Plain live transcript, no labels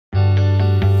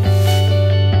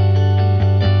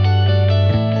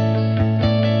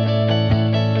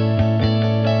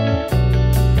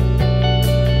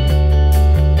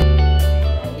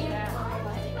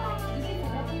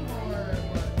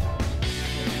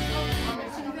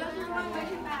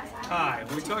Hi,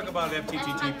 when we talk about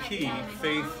FTTP,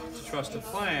 faith, trust, and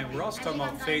plan, we're also talking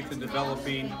about faith in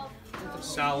developing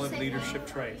solid leadership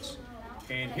traits.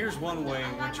 And here's one way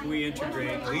in which we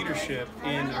integrate leadership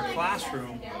in our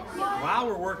classroom while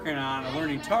we're working on a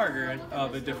learning target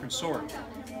of a different sort.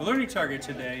 The learning target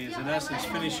today is in essence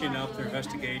finishing up their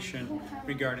investigation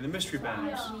regarding the mystery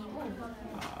bags.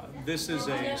 This is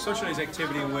a socialized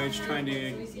activity in which trying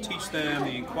to teach them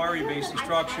the inquiry-based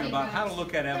instruction about how to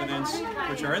look at evidence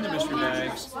which are in the mystery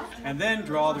bags and then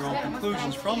draw their own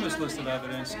conclusions from this list of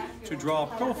evidence to draw a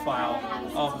profile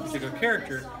of a particular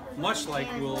character, much like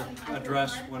we'll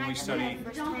address when we study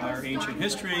our ancient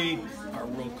history, our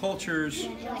world cultures,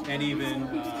 and even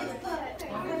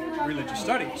religious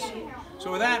studies.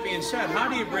 So with that being said, how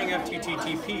do you bring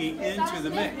FTTP into the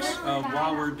mix of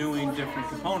while we're doing different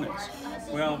components?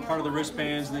 Well, part of the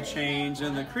wristbands and the chains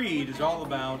and the creed is all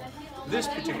about this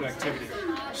particular activity.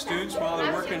 Students, while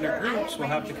they're working in their groups, will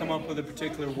have to come up with a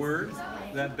particular word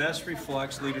that best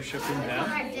reflects leadership in them.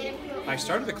 I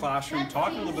started the classroom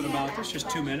talking a little bit about this, just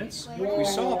 2 minutes. We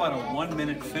saw about a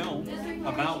 1-minute film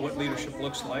about what leadership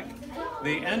looks like.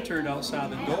 They entered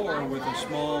outside the door with a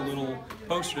small little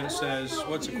poster that says,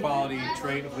 what's a quality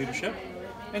trait of leadership?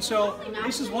 And so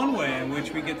this is one way in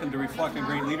which we get them to reflect on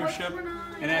great leadership.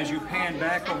 And as you pan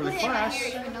back over the class,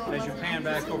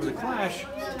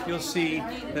 you'll see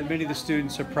that many of the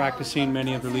students are practicing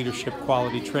many of their leadership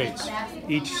quality traits.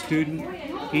 Each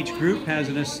group has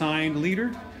an assigned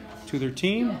leader to their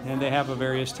team, and they have a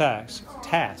various task.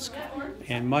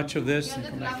 And much of this, and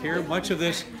come back here, much of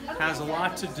this has a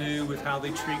lot to do with how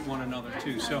they treat one another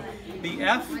too. So the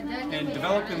F in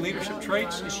developing leadership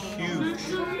traits is huge,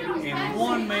 and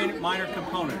one minor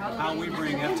component of how we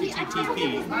bring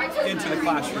FTTP into the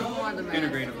classroom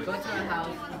integratively. I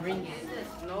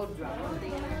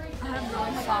have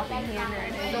no floppy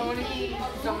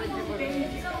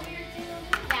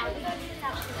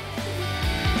handwriting.